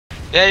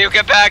Yeah, you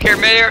get back here,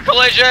 mid-air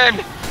collision!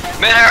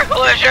 Mid-air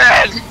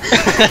collision!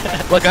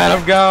 Look at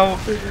him go!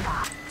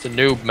 It's a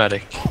noob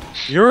medic.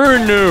 You're a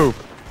noob!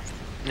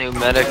 New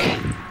medic.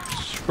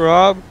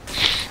 Scrub.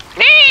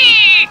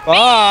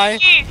 Bye!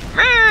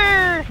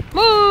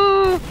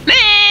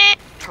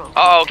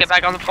 Oh, get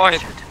back on the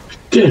point.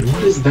 Dude,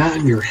 what is that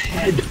in your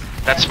head?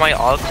 That's my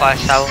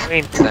all-class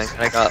Halloween thing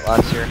I got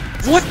last year.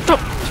 What the?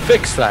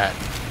 Fix that.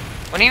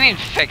 What do you mean,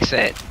 fix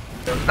it?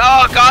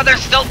 Oh god,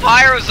 there's still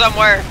pyros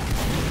somewhere!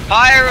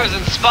 Pyros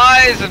and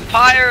spies and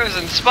pyros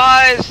and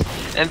spies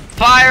and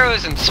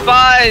pyros and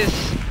spies!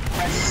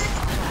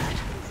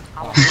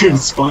 Dude,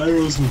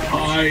 Spyros and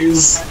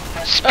pies.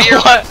 Spear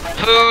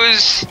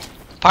poos!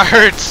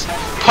 Pirates!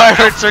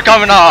 Pirates are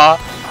coming off!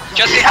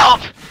 Just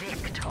help!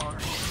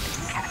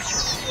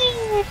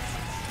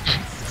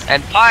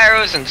 And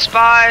pyros and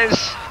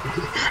spies!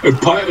 And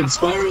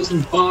Spyros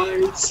and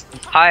pies.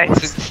 Hi,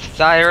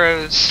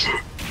 Styros.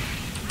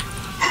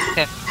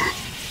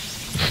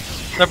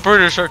 The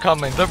British are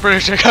coming! The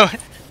British are coming!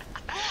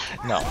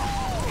 No.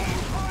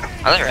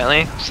 Are they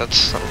really? So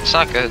that's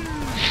not good.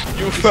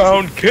 You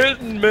found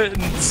kitten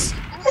mittens!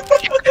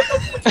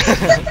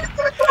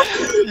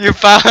 You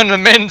found the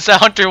mittens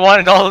after you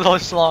wanted all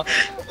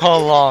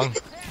along.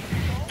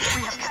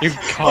 You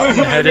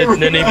cotton-headed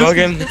ninny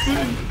buggin'.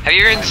 Have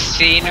you even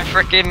seen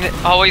frickin'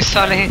 Always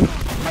Sunny?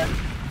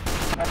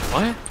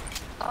 What?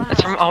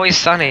 It's from Always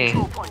Sunny.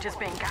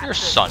 You're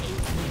sunny.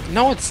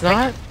 No, it's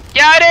not.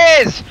 Yeah, it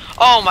is!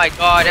 Oh my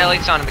god,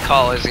 Ellie's not in the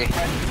call, is he?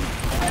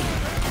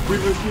 We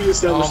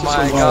established Oh this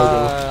my a while ago.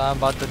 god, I'm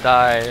about to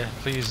die.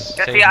 Please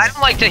save See, me. I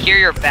don't like to hear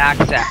your back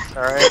sex,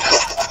 alright?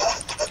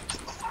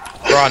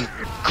 Run.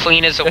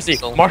 Clean as a Jesse,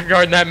 whistle. mark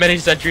guard in that mini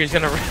sentry is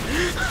gonna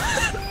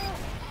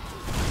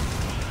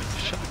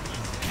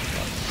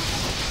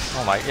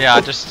Oh my, yeah,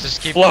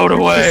 just keep float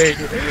away.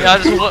 Yeah,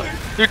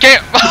 you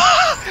can't.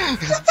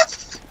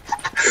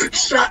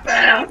 Shut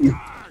down!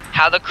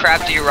 How the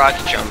crap do you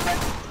rocket jump?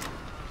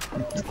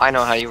 I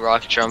know how you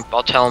rocket jump.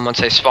 I'll tell him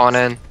once I spawn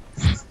in.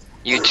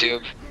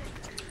 YouTube.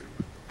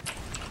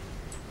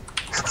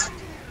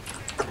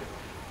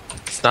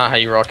 It's not how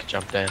you rocket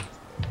jump, Dan.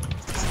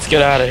 Let's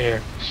get out of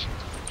here.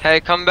 Hey,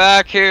 come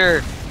back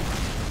here.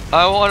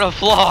 I wanna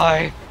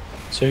fly.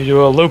 So you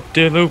do a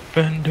loop-de-loop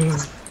and do.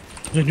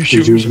 And your Did you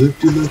shoes,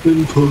 lift it up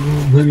and pull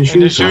and your and your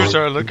shoes shoes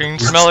on? are looking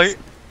smelly.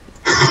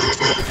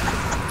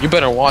 You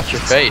better watch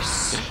your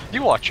face.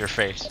 You watch your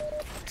face.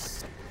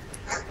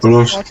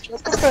 Watch. Watch your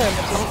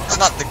face.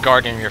 Not the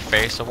guardian of your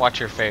face, so watch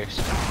your face.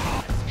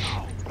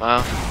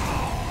 Wow.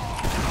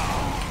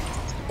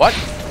 What?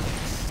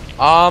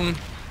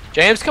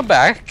 James, come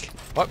back.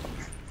 What?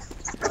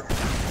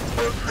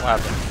 What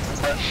happened?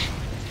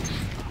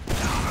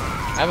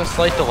 I have a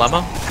slight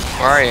dilemma.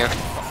 Where are you?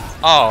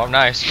 Oh,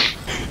 nice.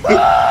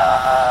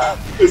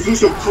 Is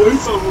this a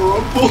place of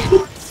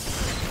rumble?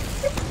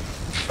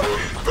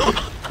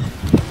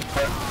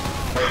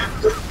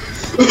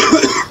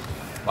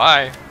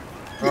 Bye.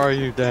 Where are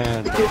you,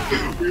 Dan?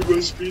 We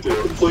must meet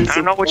at the place I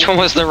don't know which one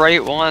was the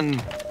right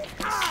one.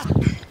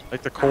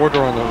 Like the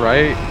corridor on the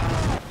right.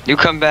 You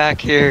come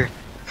back here.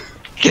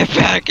 Get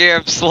back here,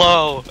 I'm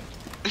slow.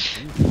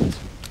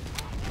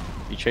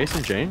 You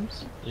chasing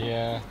James?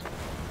 Yeah.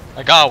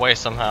 I got away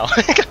somehow.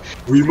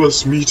 We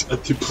must meet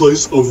at the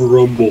place of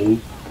rumble.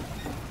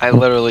 I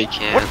literally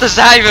can't. What does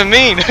that even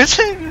mean?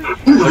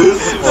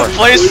 The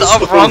place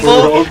of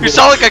rumble? You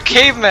sound like a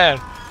caveman.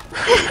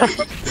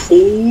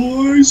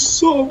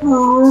 Place of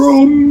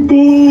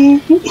rumble.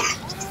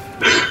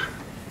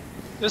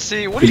 Just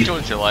see, what are you doing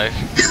with your life?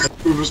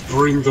 We must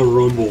bring the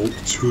rumble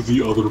to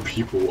the other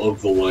people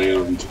of the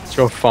land. Let's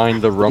go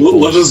find the rumble.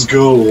 Let us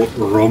go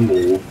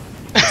rumble.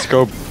 Let's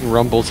go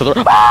rumble to the.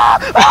 To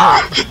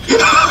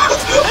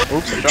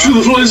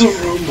the place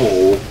of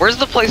rumble. Where's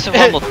the place of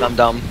rumble, dum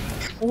dum?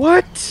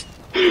 What?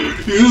 You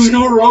just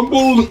got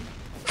rumbled.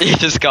 You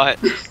just got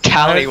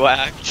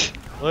tallywhacked.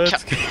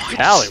 Let's go.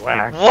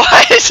 Tallywhack.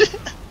 What?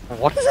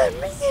 What does that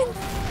mean?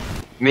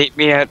 Meet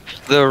me at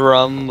the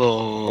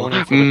rumble. Going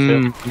in for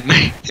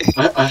the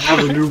I have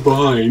a new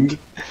bind.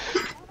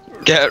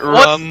 Get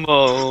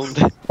rumbled.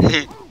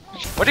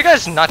 Why do you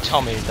guys not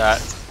tell me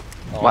that?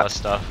 All What? that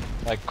stuff.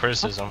 Like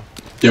criticism.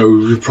 Yeah,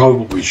 we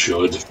probably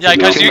should. Yeah,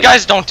 because you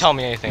guys don't tell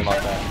me anything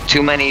about that.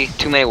 Too many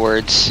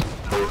words.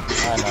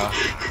 I know.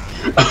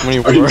 Too many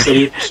Are you words.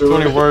 saying Too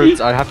many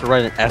words. I have to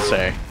write an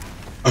essay.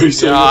 Are you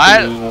saying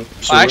Yeah,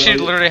 I actually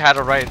literally had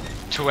to write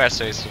 2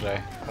 essays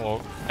today.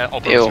 Well,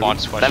 open Ew.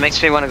 response questions. That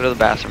makes me want to go to the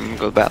bathroom.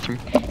 Go to the bathroom.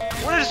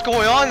 What is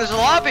going on? There's a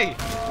lobby.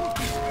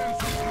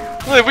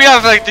 Look, we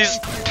have like these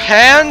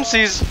pans,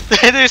 these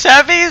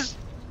heavies.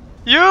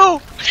 You?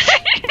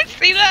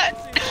 See that?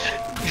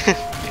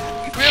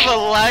 We have a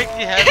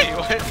laggy heavy.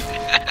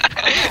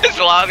 This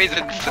lobby's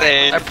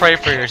insane. I pray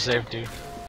for your safety.